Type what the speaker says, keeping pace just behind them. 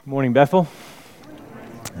Good morning, Bethel,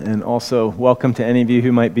 and also welcome to any of you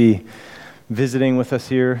who might be visiting with us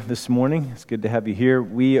here this morning. It's good to have you here.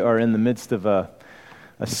 We are in the midst of a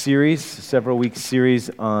series, a several-week series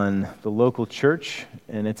on the local church,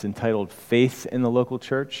 and it's entitled Faith in the Local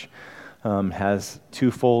Church. Has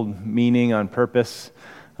twofold meaning on purpose.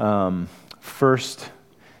 First,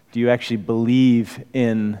 do you actually believe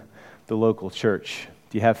in the local church?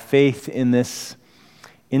 Do you have faith in this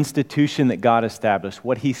institution that God established,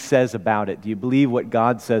 what He says about it? Do you believe what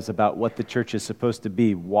God says about what the church is supposed to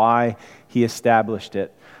be, why He established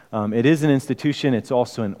it? It is an institution, it's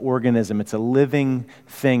also an organism, it's a living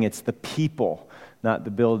thing, it's the people, not the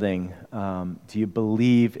building. Do you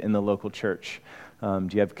believe in the local church? Do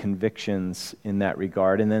you have convictions in that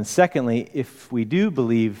regard? And then secondly, if we do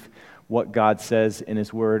believe what God says in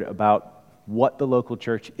His Word about what the local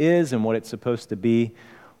church is and what it's supposed to be,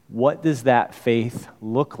 what does that faith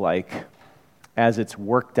look like as it's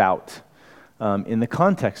worked out in the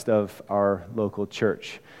context of our local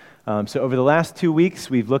church? So over the last 2 weeks,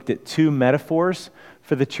 we've looked at two metaphors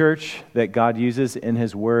for the church that God uses in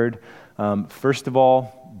His Word. First of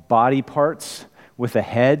all, body parts with a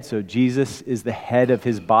head. So Jesus is the head of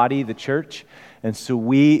His body, the church. And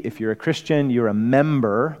so if you're a Christian, you're a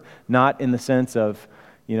member, not in the sense of,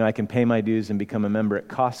 I can pay my dues and become a member at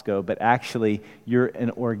Costco, but actually you're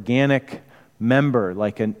an organic member,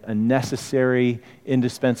 like a necessary,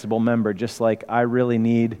 indispensable member, just like I really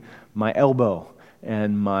need my elbow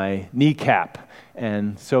and my kneecap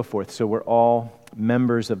and so forth. So we're all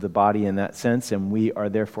members of the body in that sense, and we are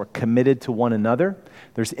therefore committed to one another.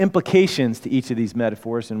 There's implications to each of these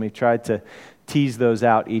metaphors, and we've tried to tease those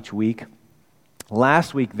out each week.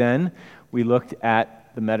 Last week then, we looked at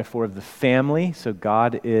the metaphor of the family. So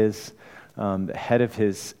God is the head of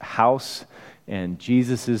His house, and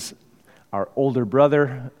Jesus is our older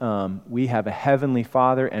brother. We have a heavenly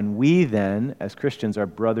Father, and we then, as Christians, are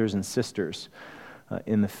brothers and sisters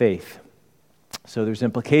in the faith. So there's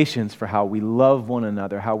implications for how we love one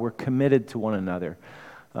another, how we're committed to one another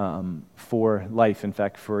for life, in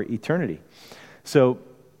fact, for eternity. So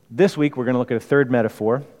this week, we're going to look at a third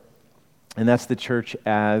metaphor, and that's the church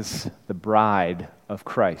as the bride of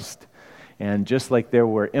Christ. And just like there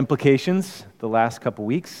were implications the last couple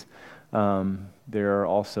weeks, there are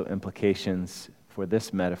also implications for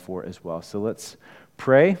this metaphor as well. So let's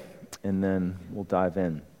pray, and then we'll dive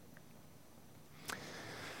in.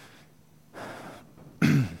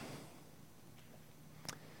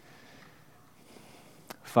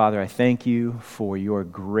 Father, I thank You for Your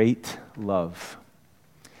great love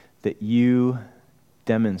that You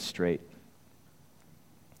demonstrate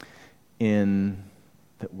in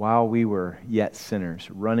that while we were yet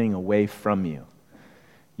sinners, running away from You,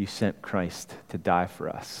 You sent Christ to die for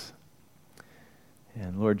us.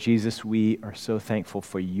 And Lord Jesus, we are so thankful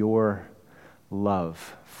for Your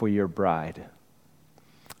love for Your bride.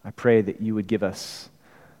 I pray that You would give us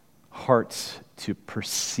hearts to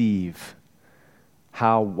perceive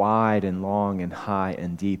how wide and long and high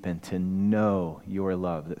and deep, and to know Your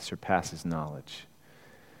love that surpasses knowledge.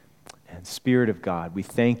 And Spirit of God, we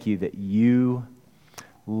thank You that You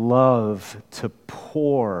love to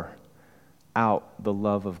pour out the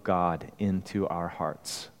love of God into our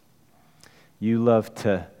hearts. You love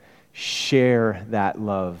to share that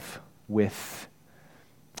love with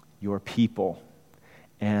Your people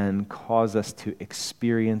and cause us to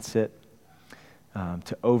experience it,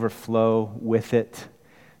 to overflow with it,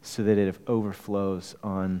 so that it overflows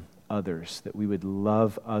on others, that we would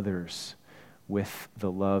love others with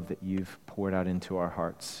the love that You've poured out into our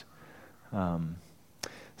hearts.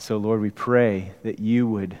 So Lord, we pray that You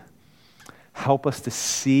would help us to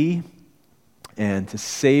see and to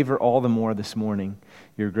savor all the more this morning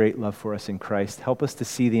Your great love for us in Christ. Help us to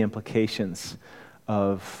see the implications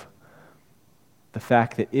of the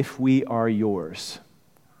fact that if we are Yours,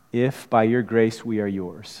 if by Your grace we are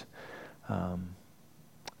Yours,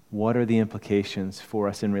 what are the implications for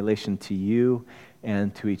us in relation to You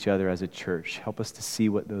and to each other as a church? Help us to see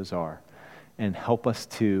what those are, and help us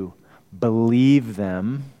to believe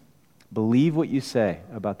them, believe what You say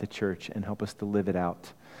about the church, and help us to live it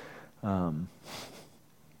out. And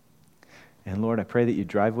Lord, I pray that You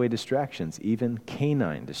drive away distractions, even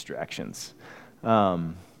canine distractions.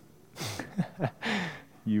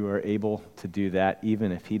 You are able to do that.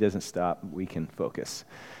 Even if he doesn't stop, we can focus.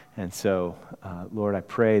 And so, Lord, I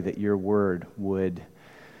pray that Your word would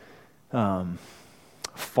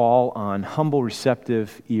fall on humble,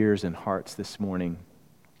 receptive ears and hearts this morning,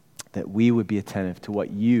 that we would be attentive to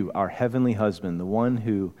what You, our heavenly husband, the one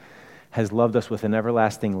who has loved us with an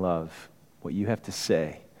everlasting love, what You have to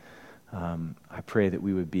say. I pray that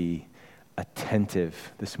we would be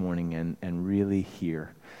attentive this morning and really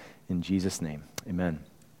hear. In Jesus' name, amen.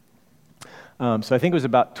 So I think it was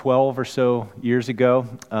about 12 or so years ago,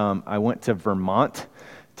 I went to Vermont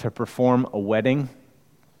to perform a wedding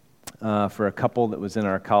for a couple that was in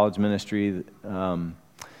our college ministry.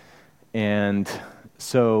 And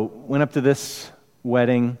so went up to this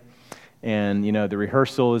wedding, and the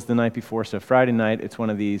rehearsal is the night before. So Friday night, it's one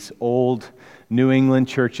of these old New England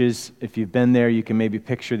churches. If you've been there, you can maybe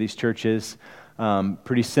picture these churches.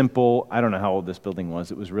 Pretty simple. I don't know how old this building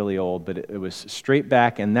was. It was really old, but it was straight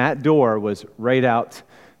back, and that door was right out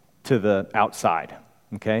to the outside,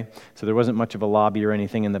 okay? So there wasn't much of a lobby or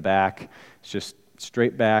anything in the back. It's just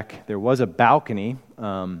straight back. There was a balcony,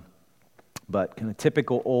 but kind of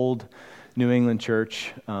typical old New England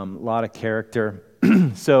church, a lot of character.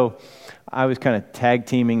 So I was kind of tag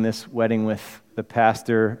teaming this wedding with the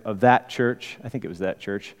pastor of that church. I think it was that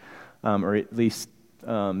church, or at least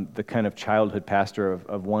the kind of childhood pastor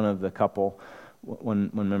of one of the couple,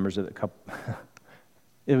 one members of the couple.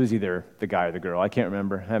 It was either the guy or the girl. I can't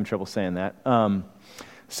remember. I'm having trouble saying that.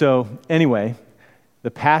 So anyway,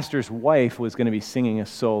 the pastor's wife was going to be singing a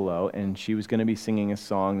solo, and she was going to be singing a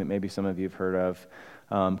song that maybe some of you have heard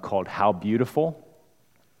of called How Beautiful.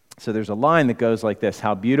 So there's a line that goes like this: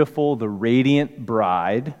 how beautiful the radiant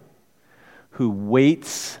bride who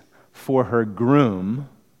waits for her groom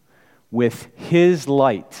with his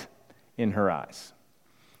light in her eyes.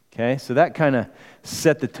 Okay, so that kind of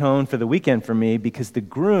set the tone for the weekend for me, because the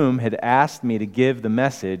groom had asked me to give the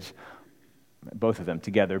message, both of them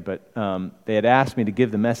together, but they had asked me to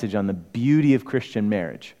give the message on the beauty of Christian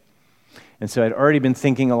marriage. And so I'd already been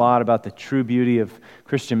thinking a lot about the true beauty of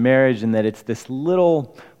Christian marriage, and that it's this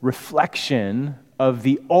little reflection of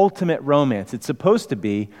the ultimate romance. It's supposed to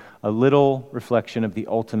be a little reflection of the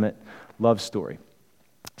ultimate love story.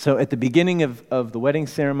 So at the beginning of the wedding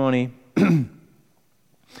ceremony,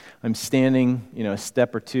 I'm standing, a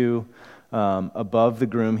step or two above the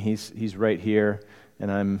groom. He's right here,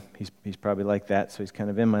 and he's probably like that, so he's kind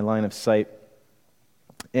of in my line of sight.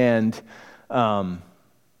 And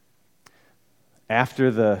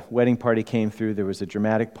after the wedding party came through, there was a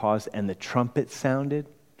dramatic pause, and the trumpet sounded,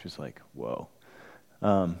 which was like, whoa.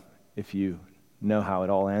 If you know how it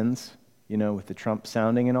all ends, with the trump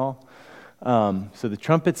sounding and all. So the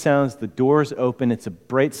trumpet sounds, the doors open, it's a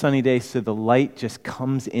bright sunny day, so the light just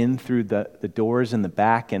comes in through the doors in the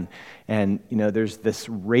back, and there's this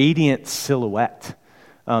radiant silhouette,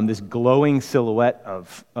 this glowing silhouette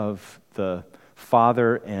of the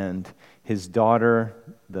father and his daughter,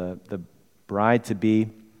 the bride-to-be.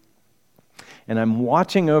 And I'm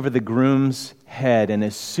watching over the groom's head, and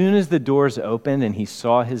as soon as the doors opened and he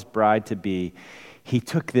saw his bride-to-be, he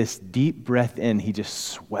took this deep breath in, he just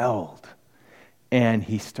swelled, and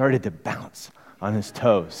he started to bounce on his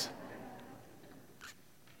toes.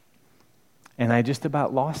 And I just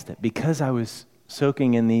about lost it, because I was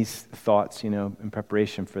soaking in these thoughts, in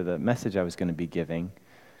preparation for the message I was going to be giving.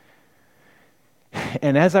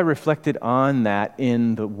 And as I reflected on that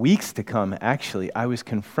in the weeks to come, actually, I was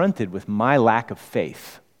confronted with my lack of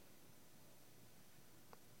faith.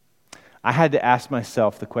 I had to ask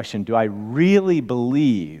myself the question, do I really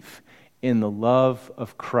believe in the love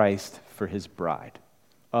of Christ for his bride,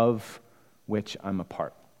 of which I'm a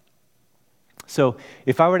part? So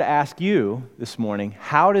if I were to ask you this morning,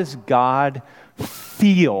 how does God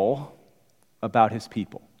feel about his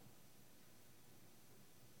people?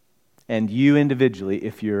 And you individually,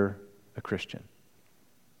 if you're a Christian,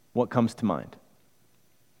 what comes to mind?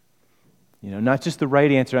 Not just the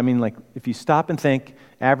right answer. I mean, like, if you stop and think,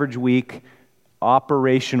 average week,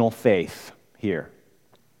 operational faith here.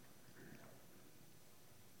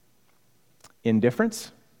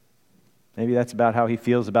 Indifference? Maybe that's about how he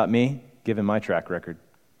feels about me, given my track record.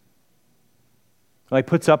 Well, he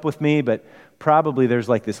puts up with me, but probably there's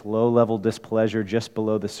like this low-level displeasure just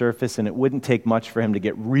below the surface, and it wouldn't take much for him to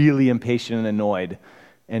get really impatient and annoyed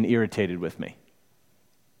and irritated with me.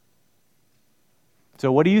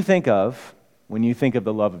 So what do you think of when you think of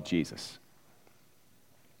the love of Jesus?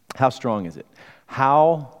 How strong is it?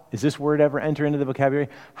 How, does this word ever enter into the vocabulary?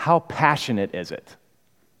 How passionate is it?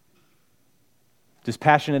 Does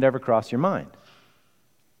passionate ever cross your mind?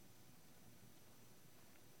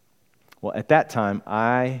 Well, at that time,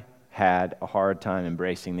 I had a hard time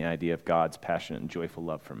embracing the idea of God's passionate and joyful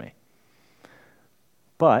love for me.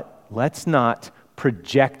 But let's not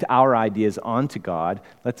project our ideas onto God.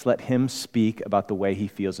 Let's let him speak about the way he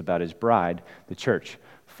feels about his bride, the church.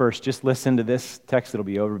 First, just listen to this text. It'll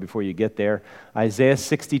be over before you get there. Isaiah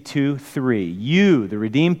 62:3. You, the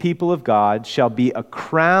redeemed people of God, shall be a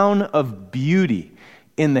crown of beauty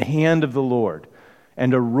in the hand of the Lord.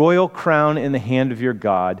 and a royal crown in the hand of your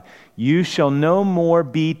God. You shall no more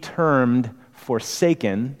be termed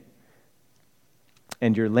forsaken,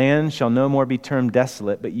 and your land shall no more be termed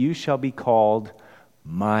desolate, but you shall be called,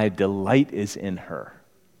 my delight is in her,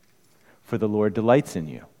 for the Lord delights in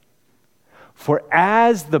you. For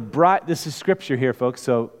as the bride, this is scripture here, folks,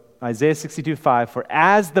 so Isaiah 62:5, for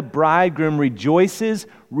as the bridegroom rejoices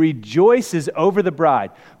over the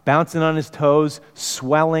bride, bouncing on his toes,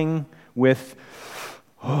 swelling with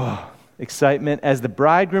excitement. As the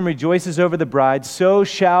bridegroom rejoices over the bride, so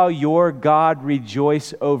shall your God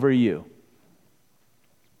rejoice over you.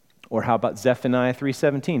 Or how about Zephaniah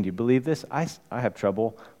 3:17? Do you believe this? I have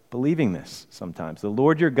trouble believing this sometimes. The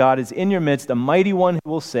Lord your God is in your midst, a mighty one who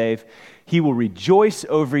will save. He will rejoice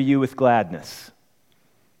over you with gladness.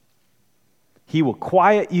 He will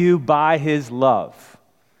quiet you by his love.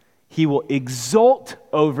 He will exult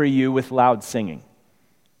over you with loud singing.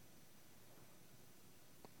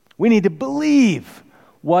 We need to believe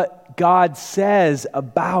what God says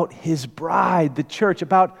about his bride, the church,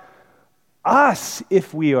 about us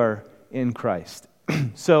if we are in Christ.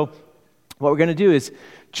 So what we're going to do is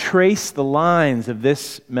trace the lines of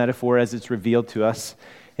this metaphor as it's revealed to us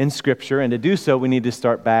in Scripture. And to do so, we need to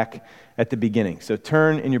start back at the beginning. So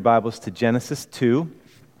turn in your Bibles to Genesis 2, and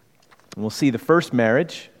we'll see the first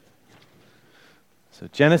marriage. So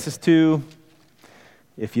Genesis 2,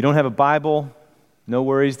 if you don't have a Bible, no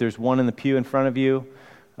worries, there's one in the pew in front of you.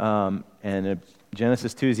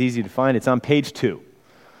 Genesis 2 is easy to find. It's on page 2.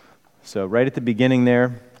 So right at the beginning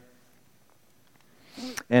there.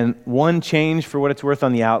 And one change for what it's worth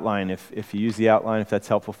on the outline, if you use the outline, if that's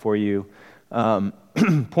helpful for you.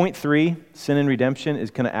 Point 3, sin and redemption,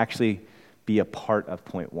 is going to actually be a part of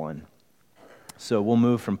point 1. So we'll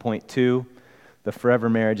move from point 2, the forever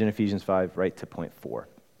marriage in Ephesians 5, right to point 4.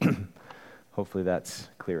 Hopefully that's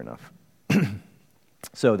clear enough.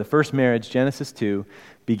 So the first marriage, Genesis 2,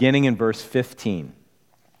 beginning in verse 15.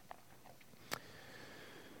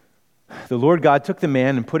 The Lord God took the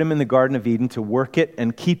man and put him in the Garden of Eden to work it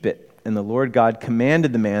and keep it. And the Lord God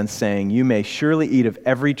commanded the man, saying, you may surely eat of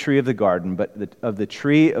every tree of the garden, but of the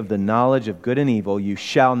tree of the knowledge of good and evil you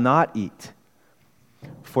shall not eat.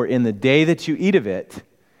 For in the day that you eat of it,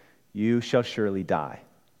 you shall surely die.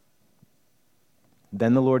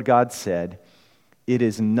 Then the Lord God said, it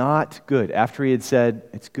is not good. After he had said,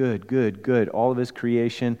 it's good, good, good, all of his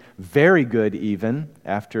creation, very good even,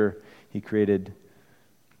 after he created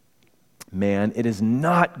man, it is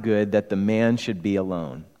not good that the man should be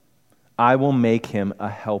alone. I will make him a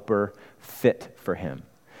helper fit for him.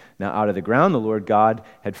 Now out of the ground the Lord God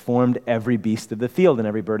had formed every beast of the field and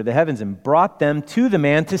every bird of the heavens and brought them to the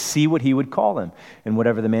man to see what he would call them. And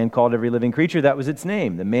whatever the man called every living creature, that was its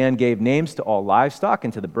name. The man gave names to all livestock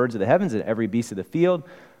and to the birds of the heavens and every beast of the field.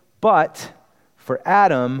 But for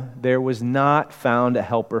Adam there was not found a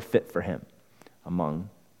helper fit for him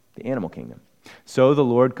among the animal kingdom. So the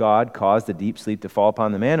Lord God caused a deep sleep to fall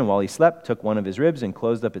upon the man, and while he slept, took one of his ribs and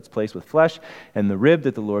closed up its place with flesh. And the rib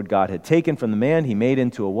that the Lord God had taken from the man, he made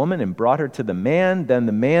into a woman and brought her to the man. Then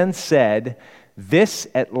the man said, this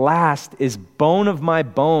at last is bone of my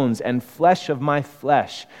bones and flesh of my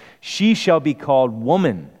flesh. She shall be called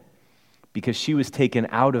woman, because she was taken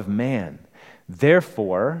out of man.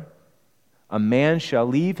 Therefore, a man shall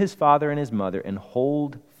leave his father and his mother and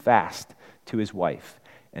hold fast to his wife,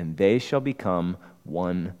 and they shall become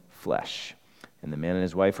one flesh. And the man and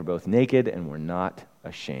his wife were both naked and were not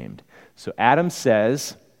ashamed. So Adam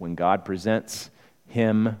says, when God presents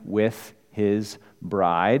him with his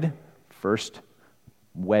bride, first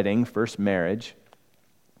wedding, first marriage,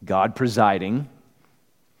 God presiding,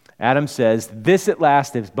 Adam says, this at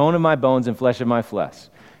last is bone of my bones and flesh of my flesh.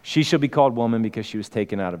 She shall be called woman because she was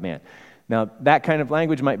taken out of man. Now, that kind of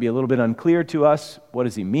language might be a little bit unclear to us. What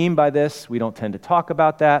does he mean by this? We don't tend to talk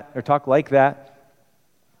about that or talk like that.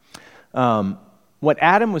 What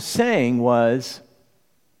Adam was saying was,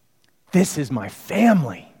 this is my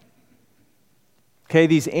family. Okay,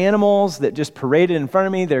 these animals that just paraded in front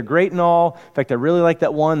of me, they're great and all. In fact, I really like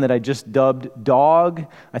that one that I just dubbed Dog.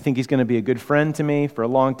 I think he's going to be a good friend to me for a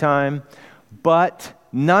long time. But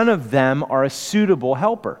none of them are a suitable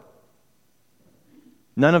helper.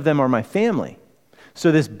 None of them are my family.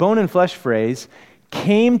 So this bone and flesh phrase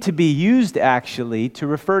came to be used actually to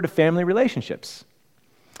refer to family relationships.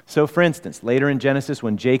 So for instance, later in Genesis,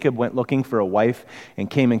 when Jacob went looking for a wife and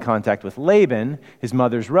came in contact with Laban, his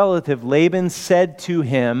mother's relative, Laban said to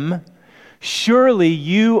him, surely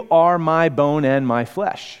you are my bone and my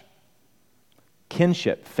flesh.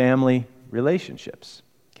 Kinship, family relationships.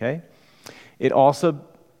 Okay? It also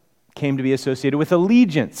came to be associated with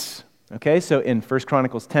allegiance. Okay, so in 1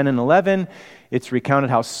 Chronicles 10 and 11, It's recounted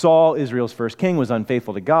how Saul, Israel's first king, was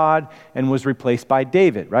unfaithful to God and was replaced by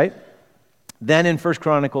David, right? Then in 1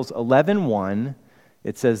 Chronicles 11:1,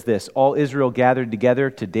 it says this, all Israel gathered together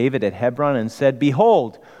to David at Hebron and said,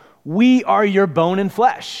 behold, we are your bone and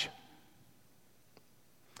flesh.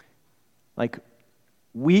 Like,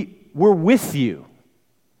 we're with you.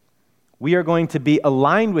 We are going to be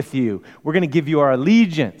aligned with you. We're going to give you our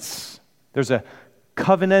allegiance. There's a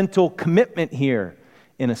covenantal commitment here,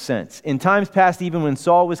 in a sense. In times past, even when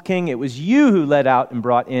Saul was king, it was you who led out and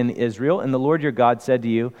brought in Israel. And the Lord your God said to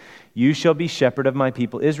you, you shall be shepherd of my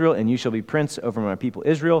people Israel, and you shall be prince over my people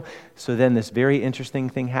Israel. So then this very interesting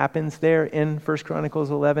thing happens there in 1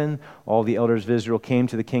 Chronicles 11. All the elders of Israel came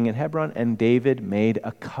to the king in Hebron, and David made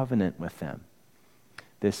a covenant with them.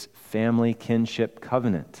 This family kinship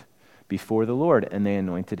covenant before the Lord, and they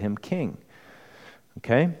anointed him king.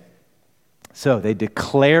 Okay? So they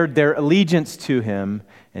declared their allegiance to him,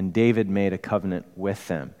 and David made a covenant with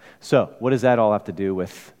them. So what does that all have to do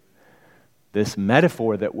with this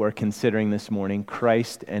metaphor that we're considering this morning,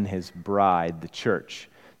 Christ and his bride, the church?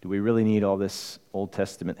 Do we really need all this Old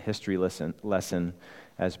Testament history lesson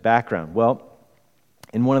as background? Well,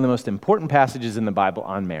 in one of the most important passages in the Bible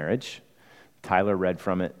on marriage, Tyler read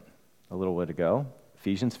from it a little bit ago,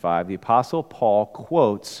 Ephesians 5, the Apostle Paul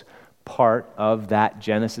quotes part of that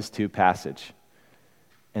Genesis 2 passage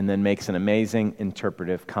and then makes an amazing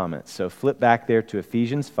interpretive comment. So flip back there to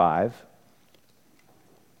Ephesians 5.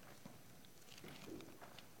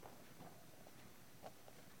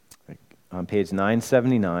 On page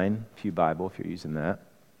 979, Pew Bible, if you're using that.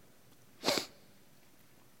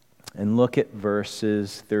 And look at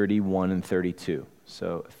verses 31 and 32.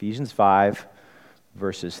 So Ephesians 5,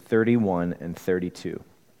 verses 31 and 32.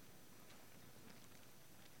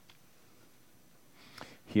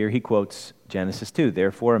 Here he quotes Genesis 2.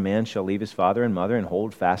 Therefore a man shall leave his father and mother and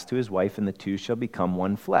hold fast to his wife, and the two shall become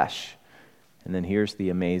one flesh. And then here's the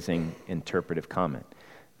amazing interpretive comment.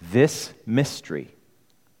 This mystery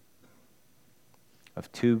of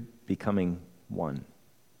two becoming one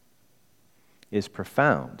is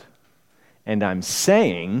profound. And I'm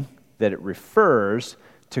saying that it refers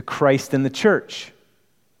to Christ and the church.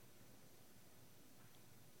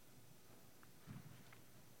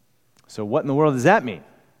 So what in the world does that mean?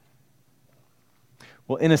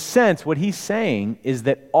 Well, in a sense, what he's saying is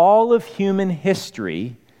that all of human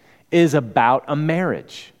history is about a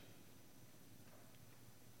marriage.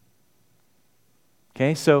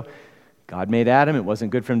 Okay, so God made Adam. It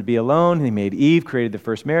wasn't good for him to be alone. He made Eve, created the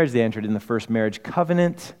first marriage. They entered in the first marriage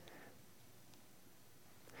covenant.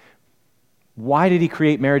 Why did he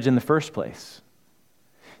create marriage in the first place?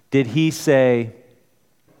 Did he say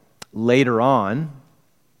later on,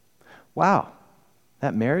 wow,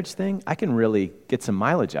 that marriage thing, I can really get some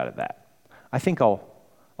mileage out of that. I think I'll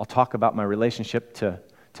talk about my relationship to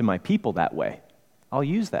my people that way. I'll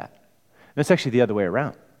use that. And it's actually the other way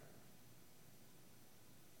around.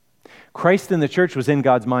 Christ and the church was in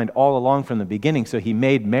God's mind all along from the beginning, so he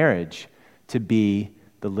made marriage to be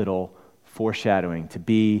the little foreshadowing, to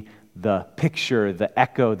be the picture, the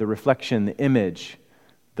echo, the reflection, the image,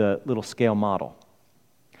 the little scale model.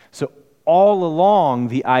 So all along,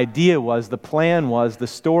 the idea was, the plan was, the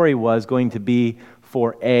story was going to be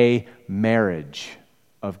for a marriage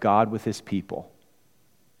of God with his people.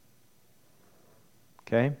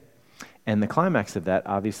 Okay? And the climax of that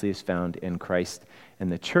obviously is found in Christ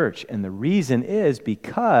and the church. And the reason is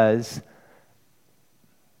because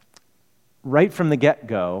right from the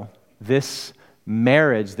get-go, this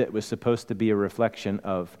marriage that was supposed to be a reflection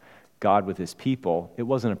of God with his people, it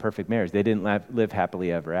wasn't a perfect marriage. They didn't live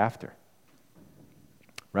happily ever after.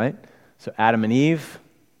 Right? So Adam and Eve,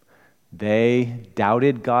 they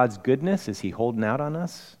doubted God's goodness. Is he holding out on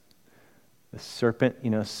us? The serpent,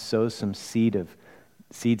 sows some seeds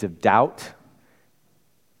of doubt.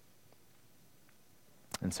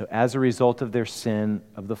 And so as a result of their sin,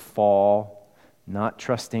 of the fall, not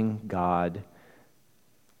trusting God,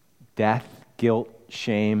 death, guilt,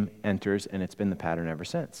 shame enters, and it's been the pattern ever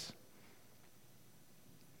since.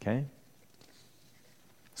 Okay?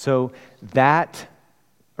 So that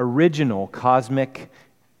original cosmic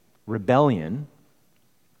rebellion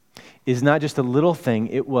is not just a little thing,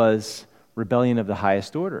 it was rebellion of the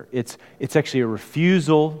highest order. It's actually a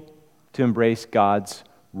refusal to embrace God's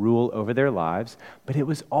rule over their lives, but it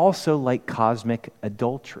was also like cosmic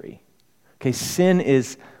adultery. Okay, sin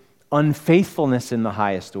is unfaithfulness in the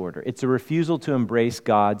highest order. It's a refusal to embrace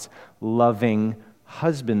God's loving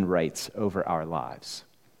husband rights over our lives.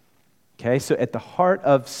 Okay, so at the heart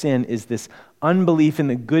of sin is this unbelief in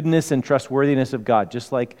the goodness and trustworthiness of God,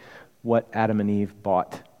 just like what Adam and Eve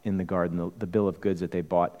bought in the garden, the bill of goods that they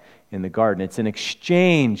bought in the garden. It's an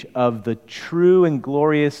exchange of the true and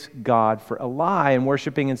glorious God for a lie and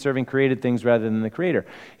worshiping and serving created things rather than the Creator.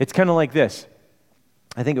 It's kind of like this.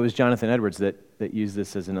 I think it was Jonathan Edwards that used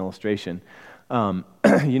this as an illustration.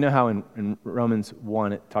 You know how in Romans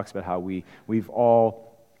 1 it talks about how we've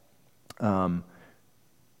all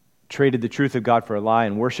traded the truth of God for a lie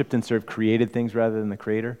and worshiped and served created things rather than the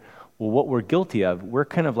Creator? Well, what we're guilty of, we're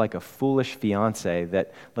kind of like a foolish fiance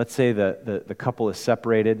that, let's say the couple is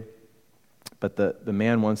separated, but the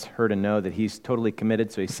man wants her to know that he's totally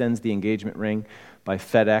committed, so he sends the engagement ring by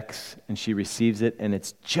FedEx, and she receives it, and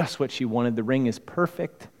it's just what she wanted. The ring is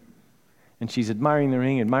perfect, and she's admiring the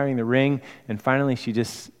ring, and finally she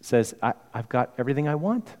just says, I've got everything I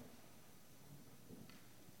want.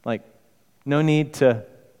 Like, no need to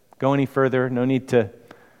go any further, no need to,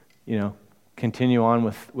 continue on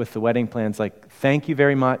with the wedding plans. Like, thank you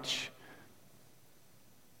very much.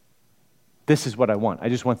 This is what I want. I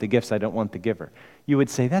just want the gifts. I don't want the giver. You would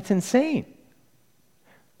say, that's insane.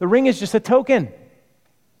 The ring is just a token.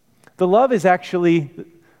 The love is actually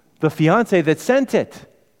the fiance that sent it.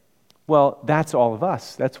 Well, that's all of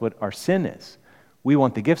us. That's what our sin is. We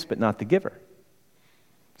want the gifts, but not the giver.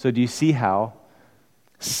 So do you see how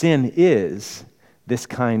sin is this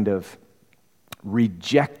kind of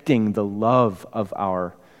rejecting the love of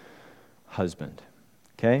our husband?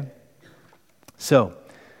 Okay? So,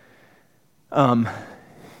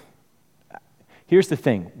 here's the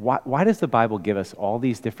thing. Why does the Bible give us all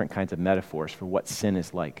these different kinds of metaphors for what sin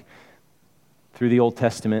is like? Through the Old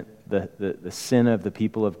Testament, the sin of the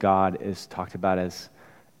people of God is talked about as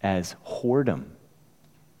whoredom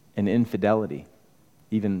and infidelity,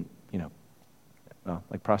 even,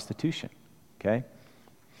 like prostitution, okay?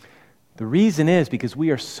 The reason is because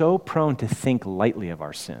we are so prone to think lightly of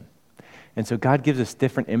our sin. And so God gives us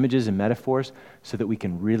different images and metaphors so that we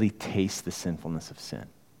can really taste the sinfulness of sin.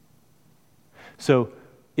 So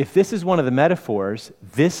if this is one of the metaphors,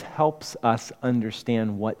 this helps us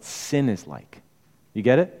understand what sin is like. You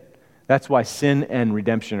get it? That's why sin and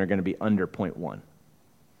redemption are going to be under point 1.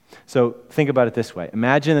 So think about it this way.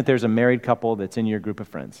 Imagine that there's a married couple that's in your group of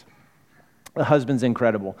friends. The husband's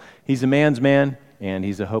incredible. He's a man's man, and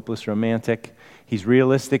he's a hopeless romantic. He's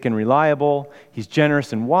realistic and reliable. He's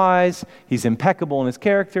generous and wise. He's impeccable in his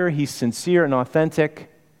character. He's sincere and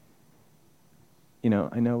authentic. I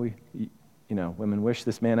know women wish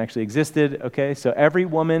this man actually existed, okay? So every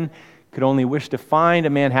woman could only wish to find a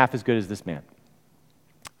man half as good as this man.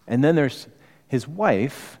 And then there's his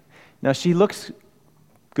wife. Now, she looks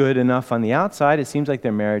good enough on the outside. It seems like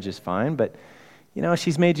their marriage is fine, but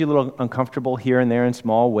she's made you a little uncomfortable here and there in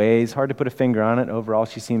small ways. Hard to put a finger on it. Overall,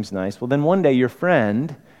 she seems nice. Well, then one day your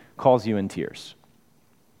friend calls you in tears.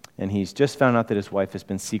 And he's just found out that his wife has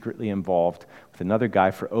been secretly involved with another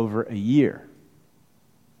guy for over a year.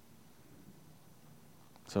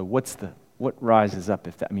 So what rises up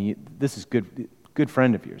if that? This is good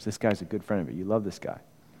friend of yours. This guy's a good friend of yours. You love this guy.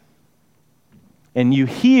 And you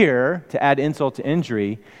hear, to add insult to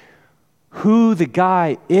injury, who the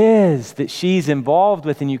guy is that she's involved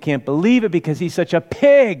with, and you can't believe it because he's such a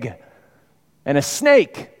pig and a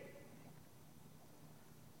snake.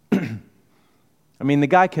 The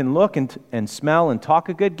guy can look and smell and talk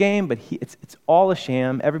a good game, but it's all a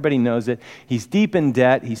sham. Everybody knows it. He's deep in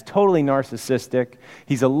debt. He's totally narcissistic.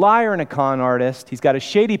 He's a liar and a con artist. He's got a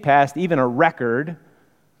shady past, even a record.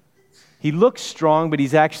 He looks strong, but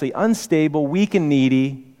he's actually unstable, weak, and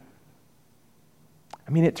needy.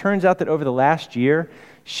 It turns out that over the last year,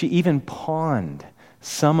 she even pawned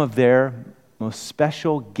some of their most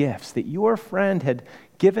special gifts that your friend had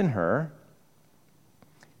given her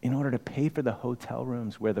in order to pay for the hotel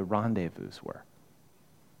rooms where the rendezvous were.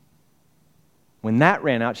 When that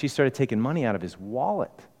ran out, she started taking money out of his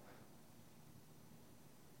wallet.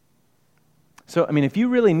 So, if you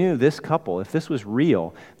really knew this couple, if this was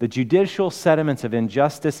real, the judicial sediments of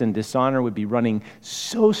injustice and dishonor would be running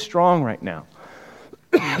so strong right now.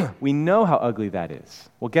 We know how ugly that is.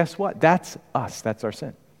 Well, guess what? That's us. That's our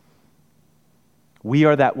sin. We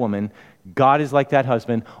are that woman. God is like that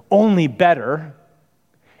husband, only better.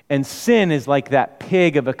 And sin is like that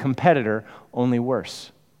pig of a competitor, only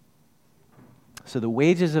worse. So the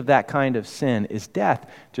wages of that kind of sin is death,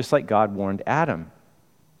 just like God warned Adam.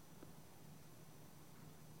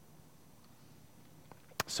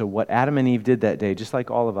 So what Adam and Eve did that day, just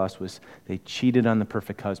like all of us, was they cheated on the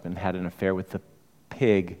perfect husband, had an affair with the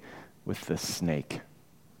pig, with the snake.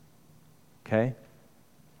 Okay?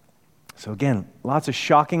 So again, lots of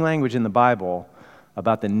shocking language in the Bible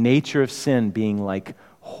about the nature of sin being like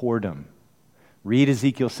whoredom. Read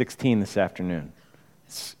Ezekiel 16 this afternoon.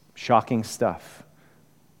 It's shocking stuff.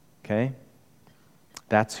 Okay?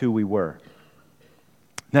 That's who we were.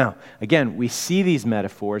 Now, again, we see these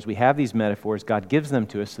metaphors, we have these metaphors, God gives them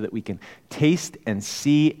to us so that we can taste and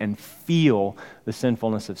see and feel the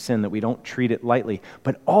sinfulness of sin, that we don't treat it lightly.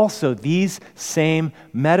 But also, these same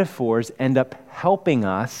metaphors end up helping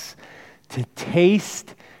us to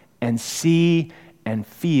taste and see and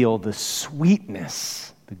feel the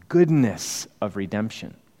sweetness, the goodness of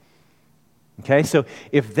redemption. Okay, so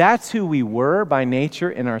if that's who we were by nature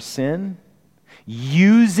in our sin,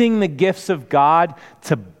 using the gifts of God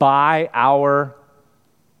to buy our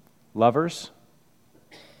lovers,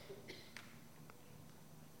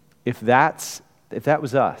 if that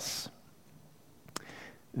was us,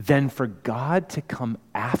 then for God to come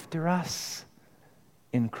after us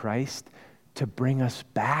in Christ, to bring us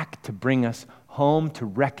back, to bring us home, to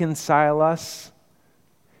reconcile us,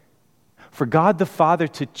 for God the Father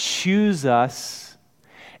to choose us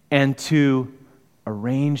and to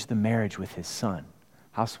arrange the marriage with his Son.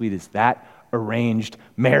 How sweet is that arranged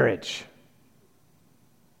marriage?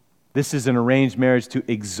 This is an arranged marriage to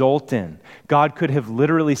exult in. God could have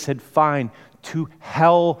literally said, fine, to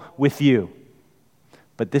hell with you.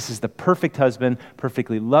 But this is the perfect husband,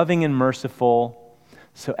 perfectly loving and merciful.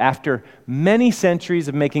 So after many centuries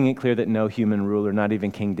of making it clear that no human ruler, not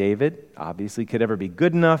even King David, obviously could ever be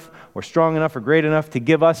good enough or strong enough or great enough to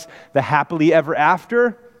give us the happily ever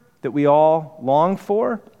after that we all long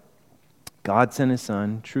for, God sent his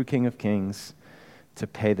Son, true King of Kings, to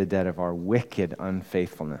pay the debt of our wicked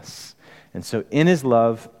unfaithfulness. And so in his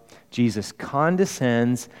love, Jesus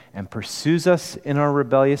condescends and pursues us in our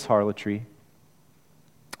rebellious harlotry.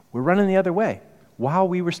 We're running the other way. While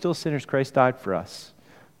we were still sinners, Christ died for us.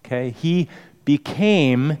 Okay? He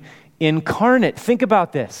became incarnate. Think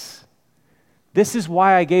about this. This is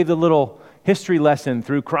why I gave the little history lesson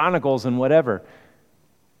through Chronicles and whatever.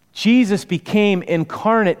 Jesus became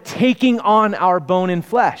incarnate, taking on our bone and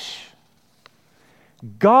flesh.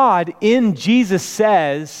 God in Jesus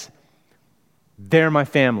says, they're my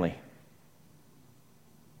family.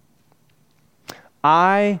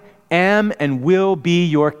 I am and will be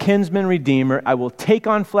your kinsman redeemer. I will take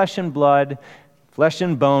on flesh and blood, flesh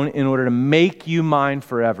and bone, in order to make you mine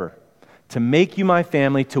forever, to make you my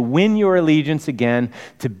family, to win your allegiance again,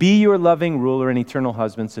 to be your loving ruler and eternal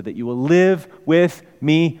husband, so that you will live with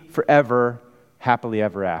me forever, happily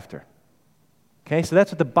ever after. Okay, so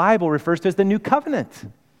that's what the Bible refers to as the new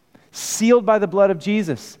covenant, sealed by the blood of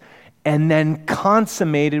Jesus, and then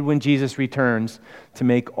consummated when Jesus returns to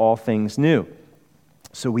make all things new.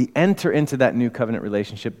 So we enter into that new covenant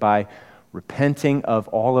relationship by repenting of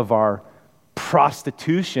all of our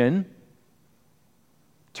prostitution,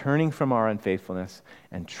 turning from our unfaithfulness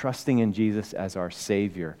and trusting in Jesus as our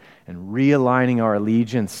Savior and realigning our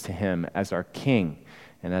allegiance to him as our King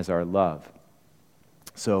and as our love.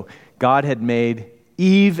 So God had made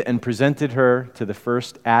Eve and presented her to the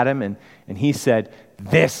first Adam, and he said,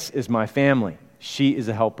 this is my family. She is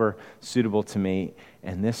a helper suitable to me.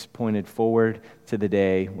 And this pointed forward to the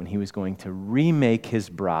day when he was going to remake his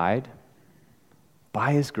bride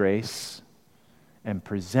by his grace and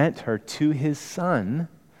present her to his Son,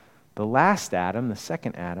 the last Adam, the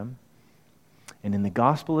second Adam. And in the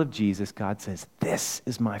gospel of Jesus, God says, this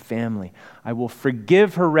is my family. I will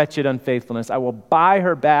forgive her wretched unfaithfulness. I will buy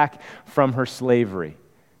her back from her slavery.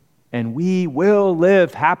 And we will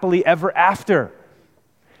live happily ever after.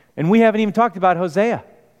 And we haven't even talked about Hosea.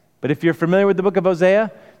 But if you're familiar with the book of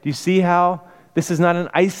Hosea, do you see how this is not an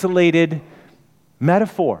isolated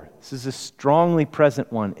metaphor? This is a strongly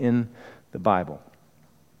present one in the Bible.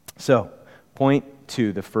 So, point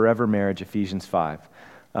 2, the forever marriage, Ephesians 5.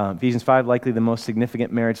 Ephesians 5, likely the most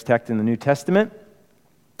significant marriage text in the New Testament.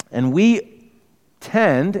 And we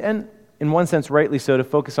tend, and in one sense rightly so, to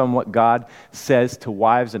focus on what God says to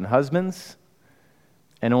wives and husbands,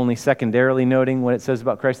 and only secondarily noting what it says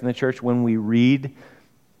about Christ and the church when we read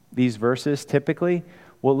these verses typically.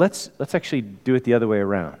 Well, let's actually do it the other way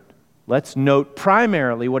around. Let's note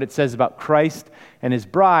primarily what it says about Christ and his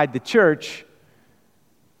bride, the church.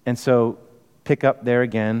 And so pick up there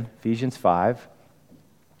again, Ephesians 5,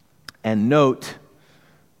 and note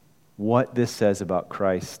what this says about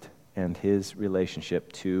Christ and his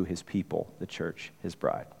relationship to his people, the church, his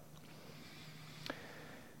bride.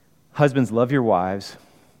 Husbands, love your wives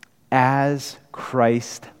as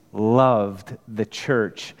Christ loved the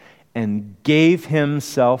church and gave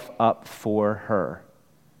himself up for her.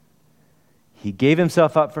 He gave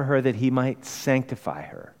himself up for her that he might sanctify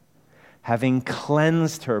her, having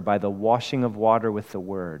cleansed her by the washing of water with the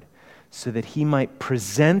word, so that he might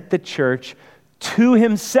present the church to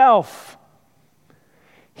himself.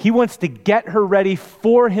 He wants to get her ready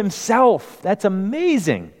for himself. That's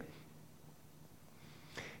amazing.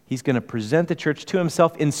 He's going to present the church to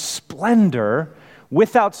himself in splendor,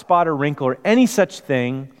 without spot or wrinkle or any such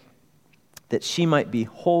thing, that she might be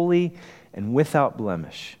holy and without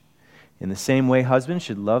blemish. In the same way, husbands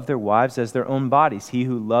should love their wives as their own bodies. He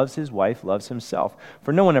who loves his wife loves himself.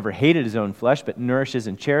 For no one ever hated his own flesh, but nourishes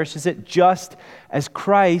and cherishes it, just as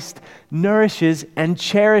Christ nourishes and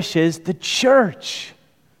cherishes the church,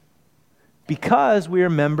 because we are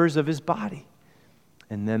members of his body.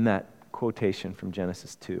 And then that quotation from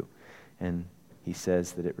Genesis 2, and he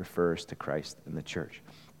says that it refers to Christ and the church.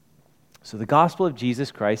 So the gospel of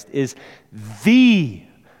Jesus Christ is the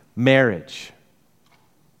marriage.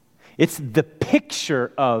 It's the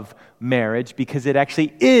picture of marriage because it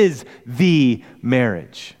actually is the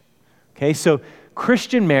marriage. Okay, so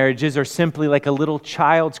Christian marriages are simply like a little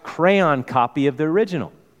child's crayon copy of the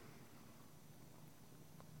original.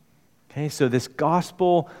 Okay, so this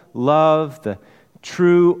gospel love, the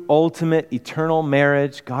true, ultimate, eternal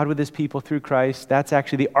marriage, God with his people through Christ, that's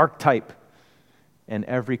actually the archetype. And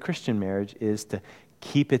every Christian marriage is to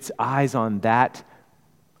keep its eyes on that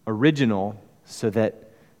original so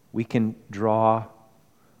that we can draw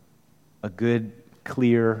a good,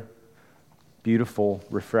 clear, beautiful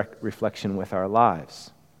reflection with our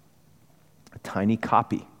lives. A tiny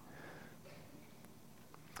copy.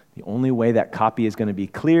 The only way that copy is going to be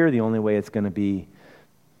clear, the only way it's going to be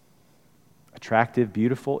attractive,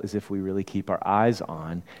 beautiful, is if we really keep our eyes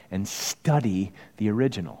on and study the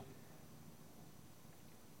original.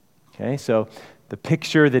 Okay, so the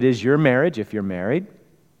picture that is your marriage, if you're married,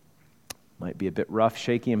 might be a bit rough,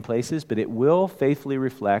 shaky in places, but it will faithfully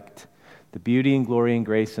reflect the beauty and glory and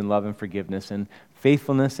grace and love and forgiveness and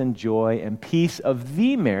faithfulness and joy and peace of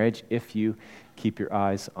the marriage if you keep your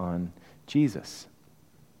eyes on Jesus.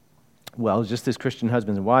 Well, just as Christian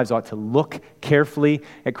husbands and wives ought to look carefully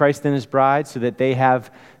at Christ and his bride so that they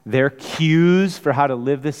have their cues for how to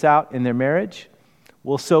live this out in their marriage,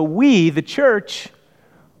 well, so we, the church,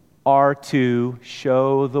 are to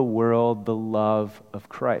show the world the love of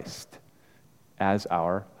Christ as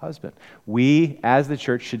our husband. We, as the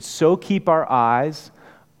church, should so keep our eyes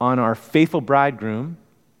on our faithful bridegroom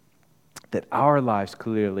that our lives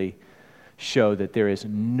clearly show that there is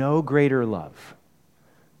no greater love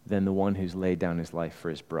than the one who's laid down his life for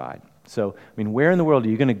his bride. So, where in the world are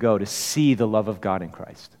you going to go to see the love of God in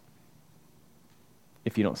Christ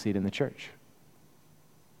if you don't see it in the church?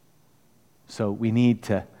 So we need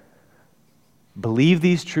to believe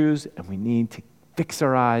these truths, and we need to fix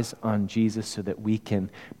our eyes on Jesus so that we can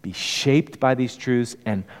be shaped by these truths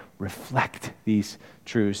and reflect these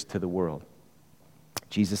truths to the world.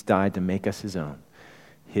 Jesus died to make us his own,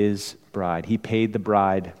 his bride. He paid the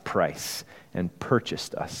bride price and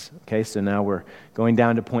purchased us. Okay, so now we're going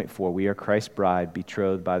down to point 4. We are Christ's bride,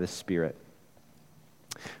 betrothed by the Spirit.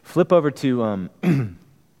 Flip over to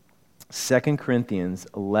 2 Corinthians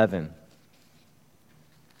 11.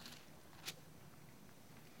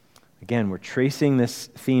 Again, we're tracing this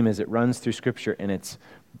theme as it runs through Scripture, and it's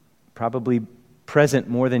probably present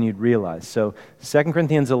more than you'd realize. So 2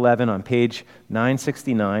 Corinthians 11 on page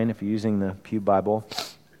 969, if you're using the Pew Bible,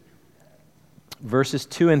 verses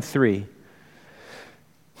 2 and 3.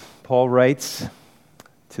 Paul writes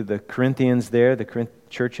to the Corinthians there, the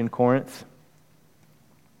church in Corinth,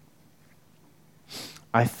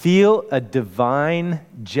 I feel a divine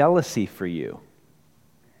jealousy for you.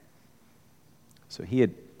 So he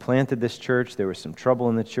had planted this church. There was some trouble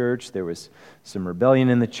in the church. There was some rebellion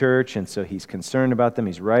in the church, and so he's concerned about them.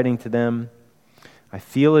 He's writing to them. I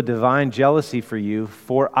feel a divine jealousy for you,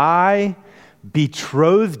 for I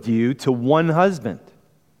betrothed you to one husband,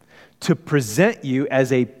 to present you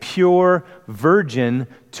as a pure virgin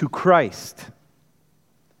to Christ.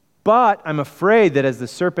 But I'm afraid that as the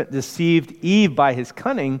serpent deceived Eve by his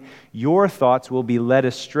cunning, your thoughts will be led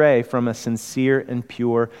astray from a sincere and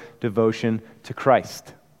pure devotion to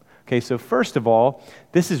Christ. Okay, so first of all,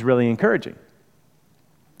 this is really encouraging.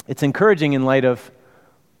 It's encouraging in light of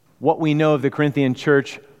what we know of the Corinthian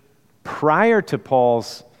church prior to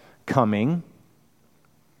Paul's coming.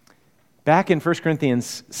 Back in 1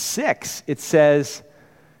 Corinthians 6, it says,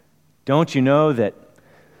 don't you know that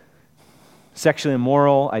sexually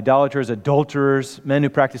immoral, idolaters, adulterers, men who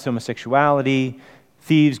practice homosexuality,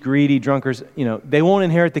 thieves, greedy, drunkards, they won't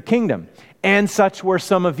inherit the kingdom. And such were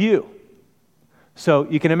some of you. So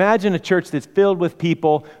you can imagine a church that's filled with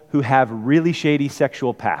people who have really shady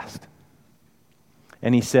sexual past.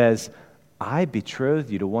 And he says, I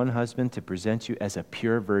betrothed you to one husband to present you as a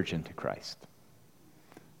pure virgin to Christ.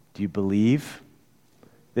 Do you believe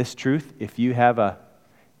this truth? If you have a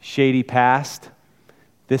shady past,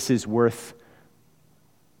 this is worth,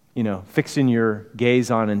 fixing your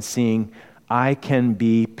gaze on and seeing, I can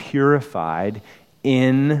be purified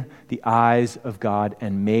in the eyes of God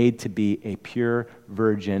and made to be a pure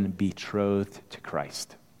virgin betrothed to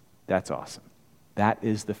Christ. That's awesome. That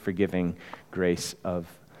is the forgiving grace of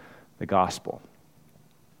the gospel.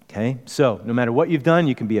 Okay? So, no matter what you've done,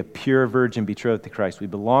 you can be a pure virgin betrothed to Christ. We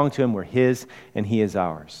belong to him, we're his, and he is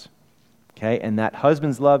ours. Okay? And that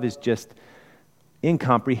husband's love is just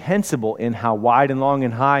incomprehensible in how wide and long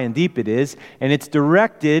and high and deep it is, and it's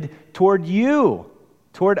directed toward you,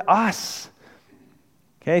 toward us.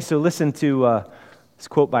 Okay, so listen to this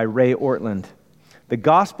quote by Ray Ortlund. The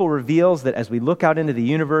gospel reveals that as we look out into the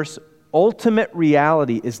universe, ultimate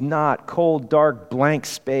reality is not cold, dark, blank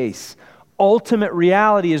space. Ultimate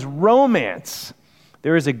reality is romance.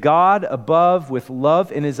 There is a God above with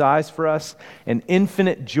love in his eyes for us and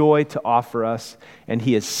infinite joy to offer us, and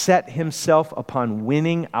he has set himself upon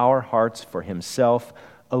winning our hearts for himself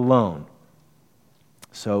alone.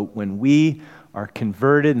 So when we are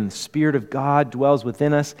converted and the Spirit of God dwells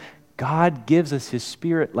within us, God gives us his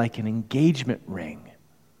Spirit like an engagement ring,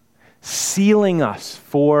 sealing us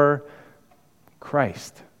for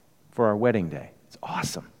Christ, for our wedding day. It's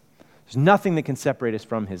awesome. There's nothing that can separate us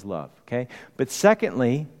from his love, okay? But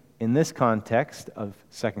secondly, in this context of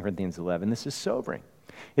 2 Corinthians 11, this is sobering.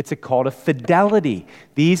 It's a call to fidelity.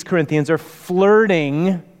 These Corinthians are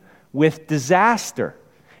flirting with disaster.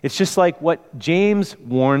 It's just like what James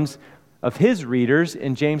warns of his readers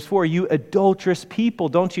in James 4. You adulterous people,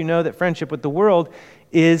 don't you know that friendship with the world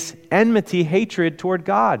is enmity, hatred toward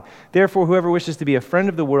God? Therefore, whoever wishes to be a friend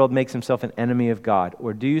of the world makes himself an enemy of God.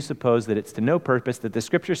 Or do you suppose that it's to no purpose that the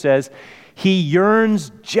Scripture says he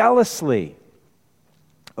yearns jealously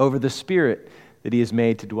over the Spirit that he has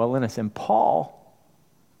made to dwell in us? And Paul,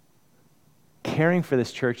 caring for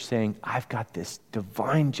this church, saying, I've got this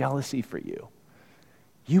divine jealousy for you.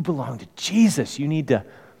 You belong to Jesus. You need to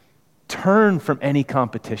turn from any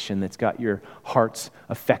competition that's got your heart's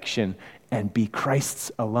affection and be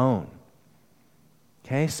Christ's alone.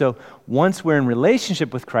 Okay, so once we're in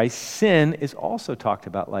relationship with Christ, sin is also talked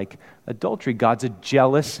about like adultery. God's a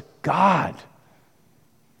jealous God.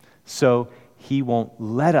 So he won't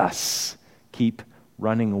let us keep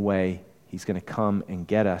running away. He's going to come and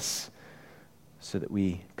get us so that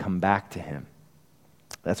we come back to him.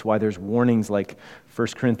 That's why there's warnings like 1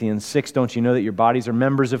 Corinthians 6, don't you know that your bodies are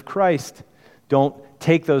members of Christ? Don't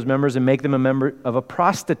take those members and make them a member of a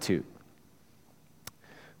prostitute.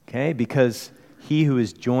 Okay, because he who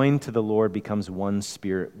is joined to the Lord becomes one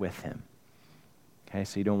spirit with him. Okay,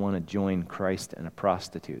 so you don't want to join Christ and a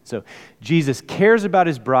prostitute. So Jesus cares about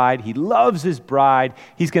his bride. He loves his bride.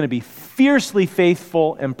 He's going to be fiercely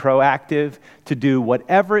faithful and proactive to do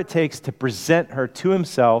whatever it takes to present her to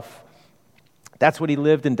himself. That's what he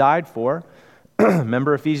lived and died for.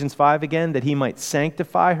 Remember Ephesians 5 again, that he might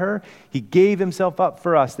sanctify her. He gave himself up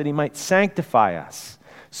for us, that he might sanctify us,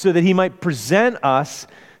 so that he might present us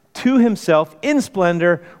to himself in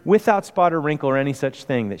splendor, without spot or wrinkle or any such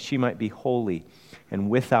thing, that she might be holy and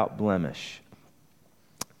without blemish.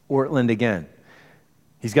 Ortlund again.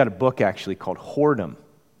 He's got a book actually called Whoredom.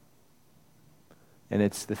 And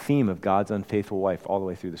it's the theme of God's unfaithful wife all the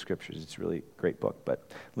way through the Scriptures. It's a really great book, but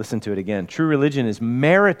listen to it again. True religion is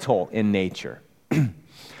marital in nature.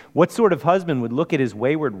 What sort of husband would look at his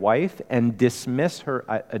wayward wife and dismiss her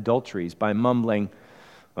adulteries by mumbling,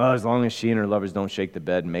 oh, as long as she and her lovers don't shake the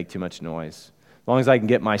bed and make too much noise, as long as I can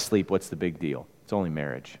get my sleep, what's the big deal? It's only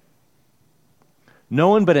marriage. No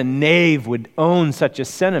one but a knave would own such a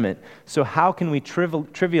sentiment. So how can we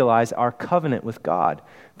trivialize our covenant with God?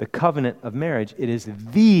 The covenant of marriage, it is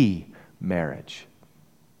the marriage.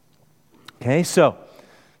 Okay, so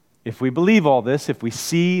if we believe all this, if we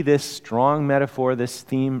see this strong metaphor, this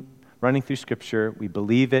theme running through Scripture, we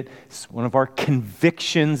believe it. It's one of our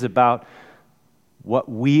convictions about what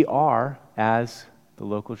we are as the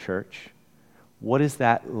local church. What does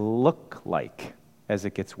that look like as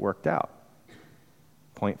it gets worked out?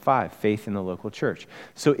 Point 5, faith in the local church.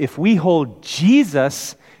 So if we hold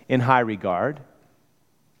Jesus in high regard,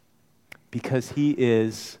 because he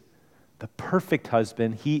is the perfect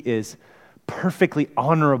husband, he is perfectly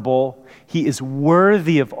honorable, he is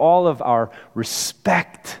worthy of all of our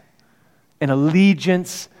respect and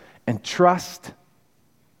allegiance and trust,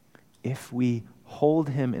 if we hold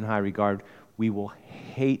him in high regard, we will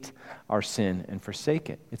hate our sin and forsake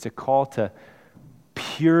it. It's a call to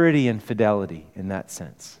purity and fidelity in that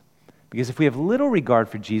sense. Because if we have little regard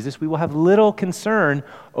for Jesus, we will have little concern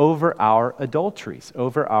over our adulteries,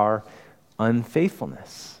 over our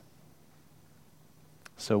unfaithfulness.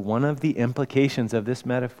 So one of the implications of this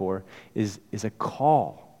metaphor is a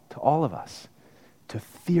call to all of us to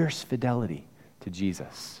fierce fidelity to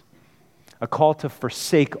Jesus. a call to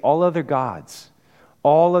forsake all other gods,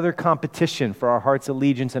 all other competition for our heart's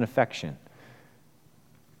allegiance and affection.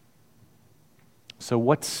 So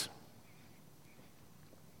what's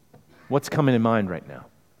coming to mind right now?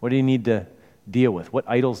 What do you need to deal with? What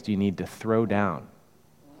idols do you need to throw down?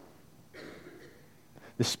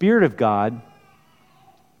 The Spirit of God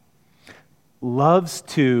loves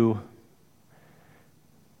to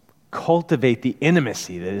cultivate the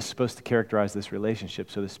intimacy that is supposed to characterize this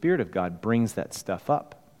relationship. So the Spirit of God brings that stuff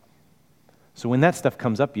up. So when that stuff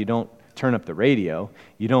comes up, you don't turn up the radio.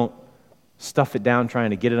 You don't stuff it down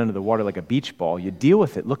trying to get it under the water like a beach ball. You deal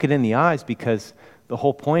with it. Look it in the eyes, because the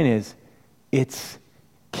whole point is it's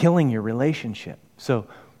killing your relationship. So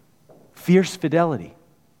fierce fidelity.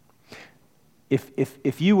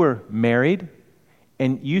 If you were married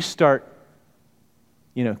and you start,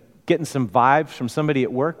 getting some vibes from somebody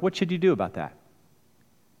at work, what should you do about that?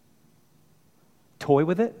 Toy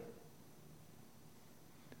with it?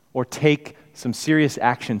 Or take some serious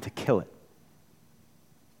action to kill it?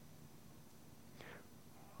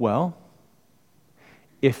 Well,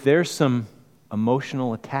 if there's some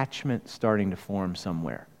emotional attachment starting to form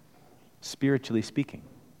somewhere, spiritually speaking,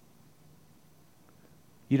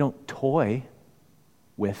 you don't toy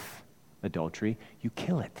with adultery, you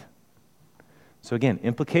kill it. So again,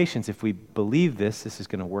 implications, if we believe this is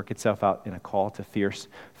going to work itself out in a call to fierce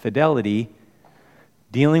fidelity,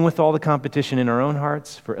 dealing with all the competition in our own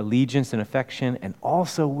hearts for allegiance and affection, and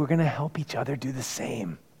also we're going to help each other do the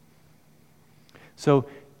same. So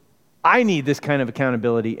I need this kind of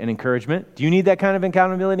accountability and encouragement. Do you need that kind of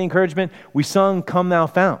accountability and encouragement? We sung, "Come Thou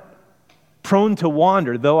Fount." Prone to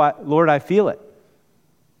wander, Lord, I feel it.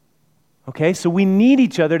 Okay, so we need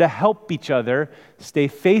each other to help each other stay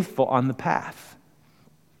faithful on the path.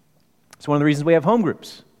 It's one of the reasons we have home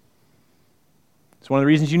groups. It's one of the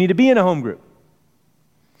reasons you need to be in a home group.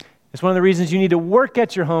 It's one of the reasons you need to work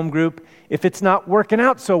at your home group if it's not working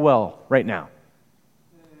out so well right now.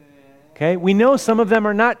 Okay, we know some of them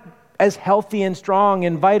are not as healthy and strong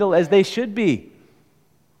and vital as they should be.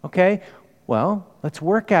 Okay, well, let's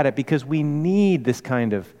work at it, because we need this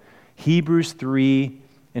kind of Hebrews 3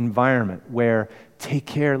 environment where take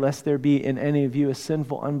care lest there be in any of you a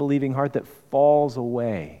sinful, unbelieving heart that falls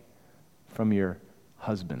away from your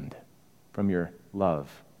husband, from your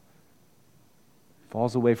love,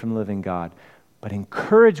 falls away from the living God. But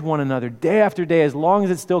encourage one another day after day, as long as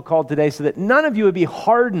it's still called today, so that none of you would be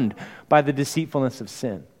hardened by the deceitfulness of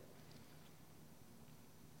sin.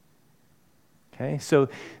 Okay, so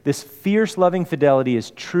this fierce loving fidelity is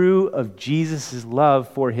true of Jesus' love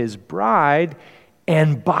for his bride,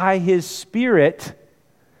 and by his Spirit,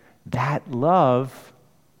 that love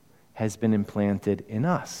has been implanted in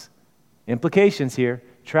us. Implications here,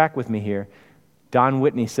 track with me here. Don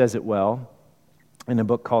Whitney says it well in a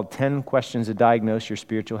book called 10 Questions to Diagnose Your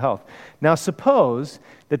Spiritual Health. Now suppose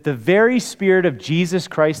that the very Spirit of Jesus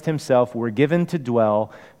Christ himself were given to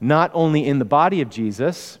dwell not only in the body of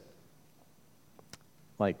Jesus,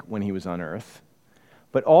 like when he was on earth,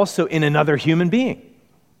 but also in another human being,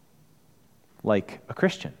 like a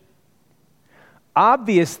Christian.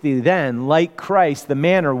 Obviously then, like Christ, the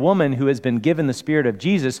man or woman who has been given the Spirit of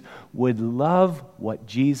Jesus would love what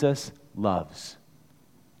Jesus loves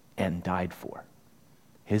and died for,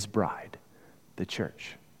 his bride, the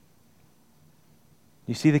church.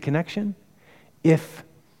 You see the connection? If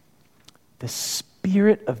the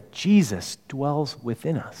Spirit of Jesus dwells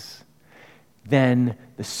within us, then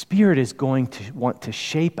the Spirit is going to want to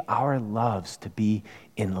shape our loves to be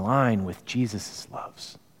in line with Jesus'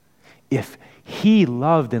 loves. If he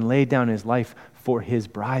loved and laid down his life for his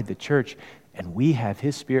bride, the church, and we have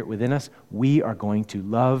his Spirit within us, we are going to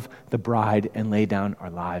love the bride and lay down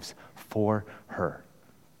our lives for her.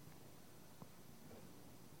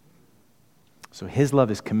 So his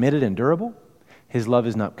love is committed and durable. His love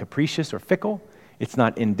is not capricious or fickle. It's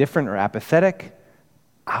not indifferent or apathetic.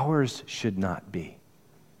 Ours should not be.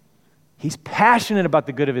 He's passionate about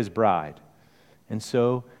the good of his bride, and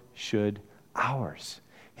so should ours.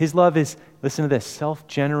 His love is, listen to this,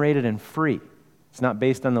 self-generated and free. It's not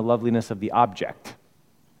based on the loveliness of the object,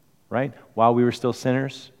 right? While we were still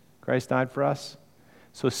sinners, Christ died for us.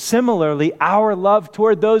 So similarly, our love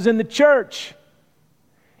toward those in the church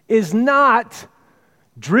is not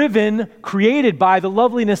driven, created by the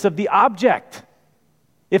loveliness of the object.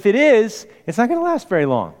 If it is, it's not going to last very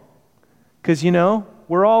long. Because,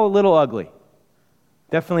 we're all a little ugly.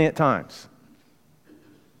 Definitely at times.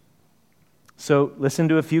 So listen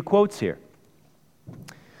to a few quotes here.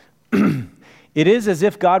 It is as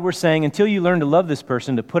if God were saying, until you learn to love this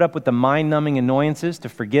person, to put up with the mind-numbing annoyances, to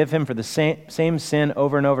forgive him for the same sin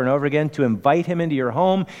over and over and over again, to invite him into your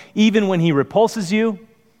home, even when he repulses you,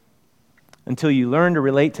 until you learn to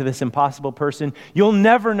relate to this impossible person, you'll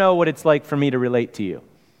never know what it's like for me to relate to you.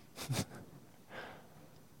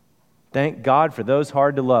 Thank God for those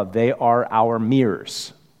hard to love. They are our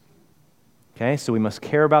mirrors. Okay, so we must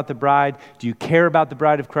care about the bride. Do you care about the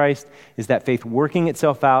bride of Christ? Is that faith working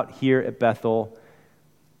itself out here at Bethel?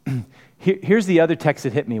 Here's the other text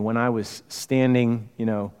that hit me when I was standing,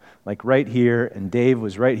 like right here, and Dave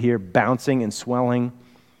was right here, bouncing and swelling.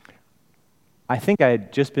 I think I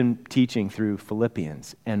had just been teaching through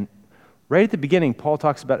Philippians, and right at the beginning, Paul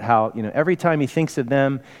talks about how, every time he thinks of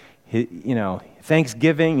them,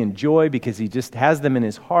 thanksgiving and joy because he just has them in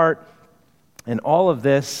his heart, and all of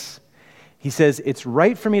this. He says, it's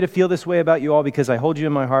right for me to feel this way about you all because I hold you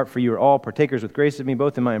in my heart, for you are all partakers with grace of me,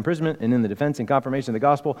 both in my imprisonment and in the defense and confirmation of the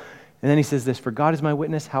gospel. And then he says this, for God is my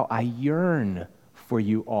witness, how I yearn for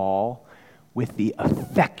you all with the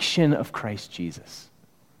affection of Christ Jesus.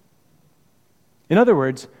 In other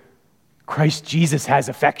words, Christ Jesus has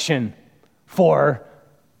affection for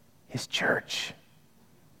his church.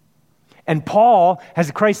 And Paul has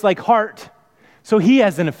a Christ-like heart, so he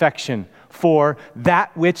has an affection for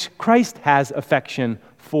that which Christ has affection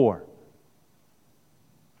for.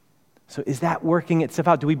 So is that working itself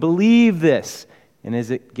out? Do we believe this? And is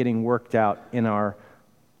it getting worked out in our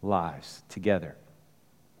lives together?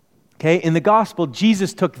 Okay, in the gospel,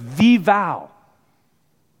 Jesus took the vow.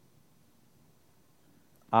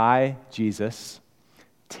 I, Jesus,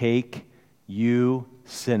 take you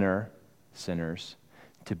sinners,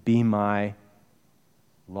 to be my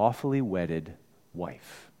lawfully wedded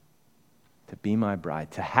wife. To be my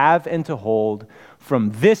bride, to have and to hold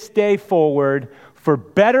from this day forward, for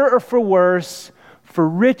better or for worse, for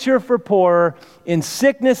richer or for poorer, in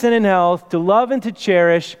sickness and in health, to love and to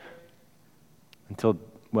cherish, until,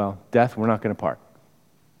 death, we're not going to part.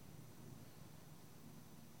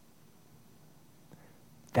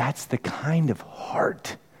 That's the kind of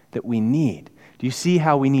heart that we need. Do you see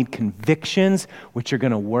how we need convictions which are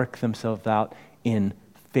going to work themselves out in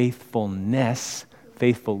faithfulness,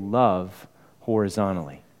 faithful love,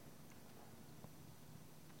 horizontally?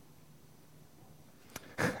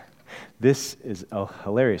 This is a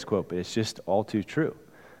hilarious quote, but it's just all too true.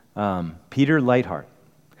 Peter Leithart.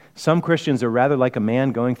 Some Christians are rather like a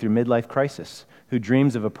man going through midlife crisis who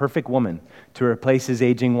dreams of a perfect woman to replace his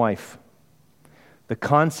aging wife. The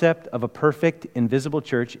concept of a perfect, invisible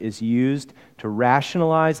church is used to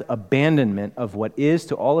rationalize abandonment of what is,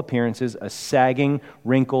 to all appearances, a sagging,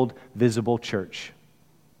 wrinkled, visible church.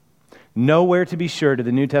 Nowhere, to be sure, do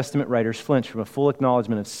the New Testament writers flinch from a full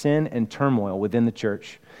acknowledgement of sin and turmoil within the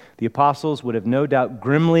church. The apostles would have no doubt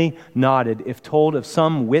grimly nodded if told of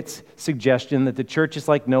some wit's suggestion that the church is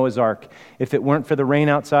like Noah's Ark. If it weren't for the rain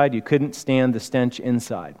outside, you couldn't stand the stench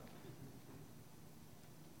inside.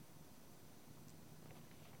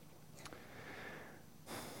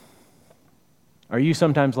 Are you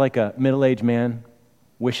sometimes like a middle-aged man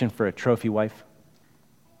wishing for a trophy wife?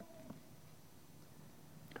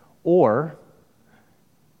 Or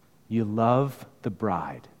you love the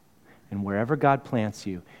bride, and wherever God plants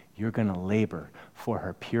you, you're going to labor for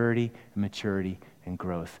her purity and maturity and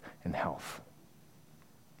growth and health.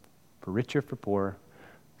 For richer, for poor,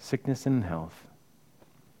 sickness and health.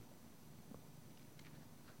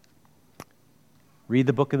 Read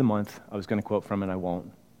the book of the month. I was going to quote from it, I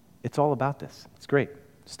won't. It's all about this. It's great.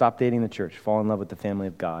 Stop dating the church. Fall in love with the family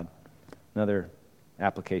of God. Another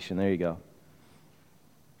application. There you go.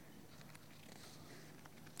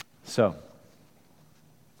 So,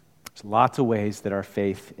 there's lots of ways that our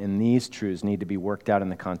faith in these truths need to be worked out in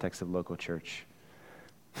the context of local church.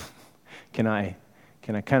 Can I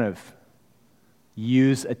kind of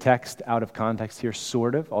use a text out of context here?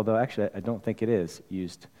 Sort of, although actually I don't think it is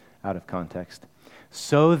used out of context.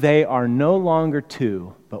 So they are no longer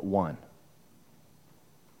two, but one.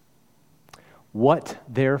 What,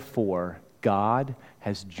 therefore, God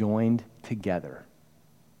has joined together,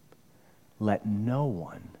 let no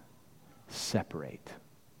one separate.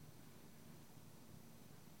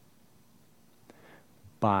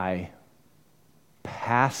 By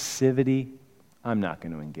passivity, I'm not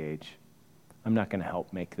going to engage. I'm not going to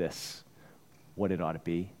help make this what it ought to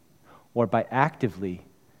be. Or by actively,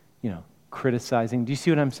 criticizing. Do you see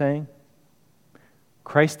what I'm saying?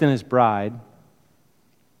 Christ and his bride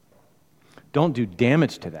don't do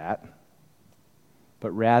damage to that,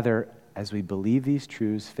 but rather, as we believe these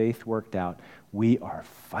truths, faith worked out, we are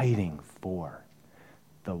fighting for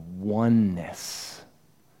the oneness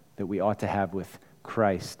that we ought to have with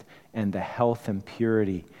Christ and the health and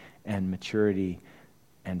purity and maturity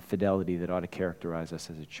and fidelity that ought to characterize us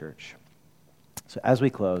as a church. So as we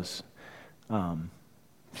close,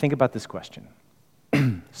 think about this question.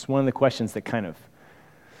 It's one of the questions that kind of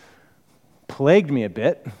plagued me a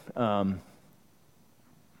bit.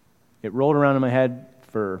 It rolled around in my head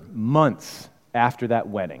for months after that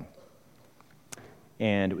wedding.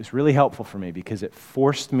 And it was really helpful for me because it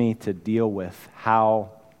forced me to deal with how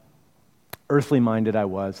earthly minded I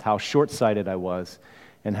was, how short-sighted I was,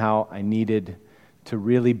 and how I needed to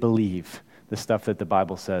really believe the stuff that the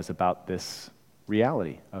Bible says about this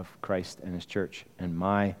reality of Christ and his church and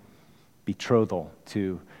my betrothal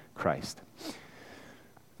to Christ.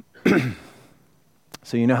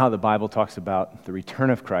 So you know how the Bible talks about the return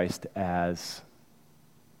of Christ as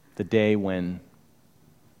the day when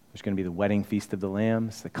there's going to be the wedding feast of the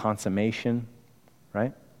lambs, the consummation,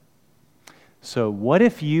 right? So what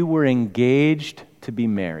if you were engaged to be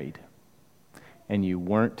married and you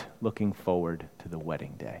weren't looking forward to the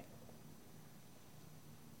wedding day?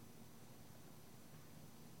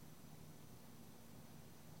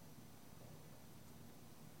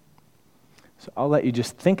 So I'll let you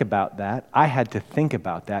just think about that. I had to think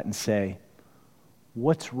about that and say,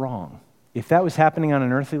 what's wrong? If that was happening on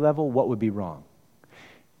an earthly level, what would be wrong?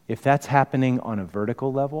 If that's happening on a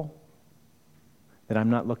vertical level, that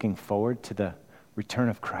I'm not looking forward to the return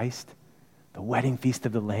of Christ, the wedding feast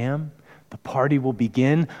of the Lamb, the party will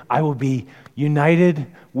begin, I will be united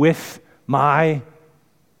with my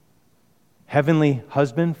heavenly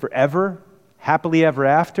husband forever, happily ever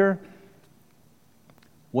after.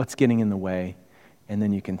 What's getting in the way? And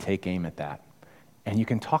then you can take aim at that. And you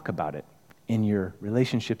can talk about it in your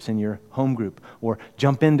relationships in your home group, or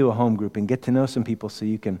jump into a home group and get to know some people so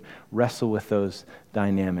you can wrestle with those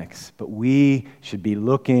dynamics. But we should be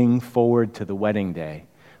looking forward to the wedding day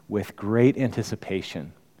with great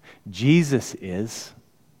anticipation. Jesus is,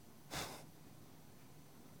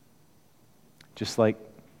 just like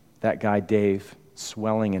that guy Dave,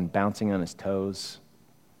 swelling and bouncing on his toes.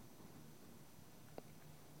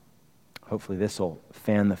 Hopefully this will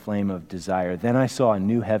fan the flame of desire. Then I saw a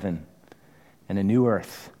new heaven and a new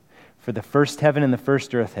earth. For the first heaven and the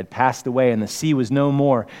first earth had passed away, and the sea was no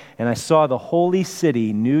more. And I saw the holy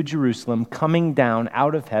city, New Jerusalem, coming down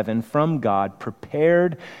out of heaven from God,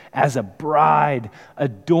 prepared as a bride,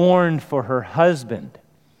 adorned for her husband.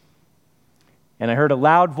 And I heard a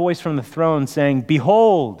loud voice from the throne saying,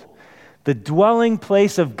 "Behold, the dwelling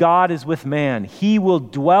place of God is with man. He will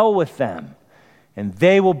dwell with them, and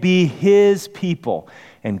they will be his people,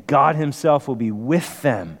 and God himself will be with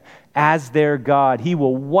them as their God. He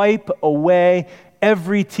will wipe away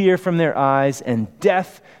every tear from their eyes, and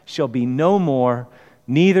death shall be no more.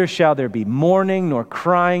 Neither shall there be mourning, nor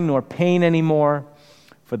crying, nor pain anymore,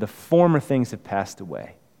 for the former things have passed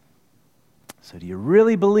away." So do you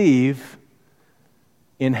really believe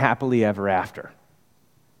in happily ever after?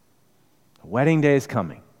 The wedding day is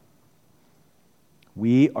coming.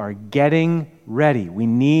 We are getting ready. We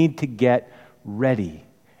need to get ready,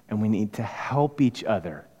 and we need to help each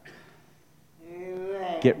other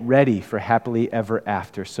get ready for happily ever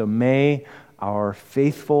after. So may our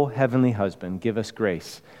faithful heavenly husband give us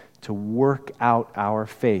grace to work out our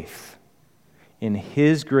faith in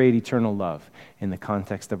his great eternal love in the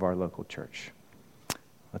context of our local church.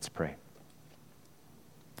 Let's pray.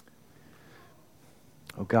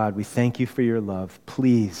 Oh God, we thank you for your love.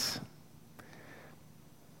 Please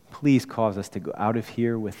cause us to go out of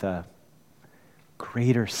here with a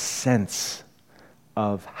greater sense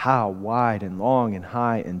of how wide and long and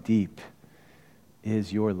high and deep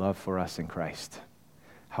is your love for us in Christ.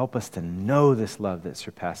 Help us to know this love that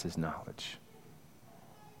surpasses knowledge.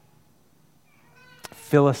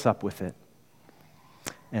 Fill us up with it.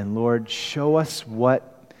 And Lord, show us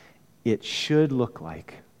what it should look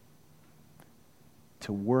like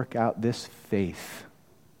to work out this faith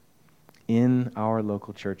in our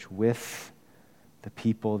local church with the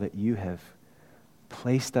people that you have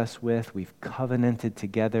placed us with, we've covenanted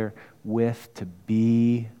together with, to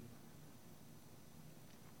be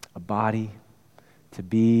a body, to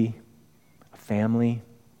be a family,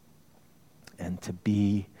 and to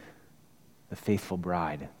be the faithful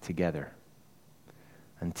bride together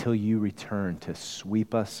until you return to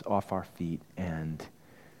sweep us off our feet and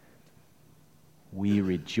we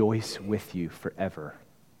rejoice with you forever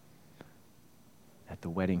at the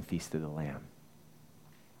wedding feast of the Lamb.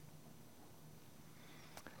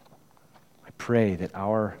 I pray that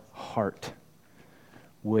our heart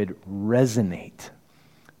would resonate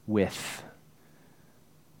with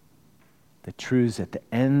the truths at the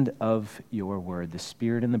end of your word. The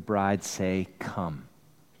Spirit and the bride say, "Come."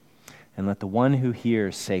 And let the one who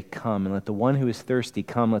hears say, come. And let the one who is thirsty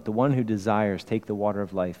come. Let the one who desires take the water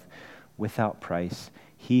of life without price.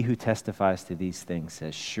 He who testifies to these things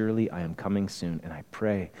says, surely I am coming soon. And I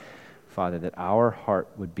pray, Father, that our heart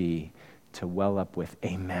would be to well up with,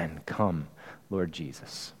 amen, come, Lord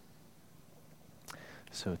Jesus.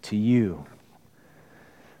 So to you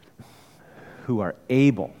who are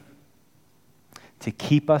able to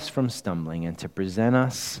keep us from stumbling and to present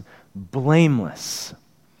us blameless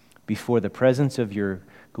before the presence of your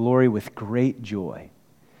glory with great joy,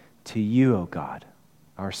 to you, O God,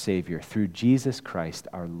 our Savior, through Jesus Christ,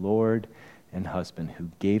 our Lord and husband,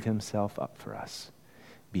 who gave himself up for us,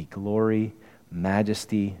 be glory,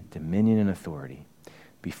 majesty, dominion, and authority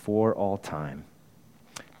before all time,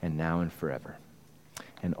 and now and forever.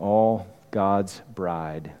 And all God's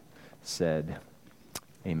bride said,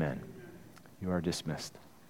 amen. You are dismissed.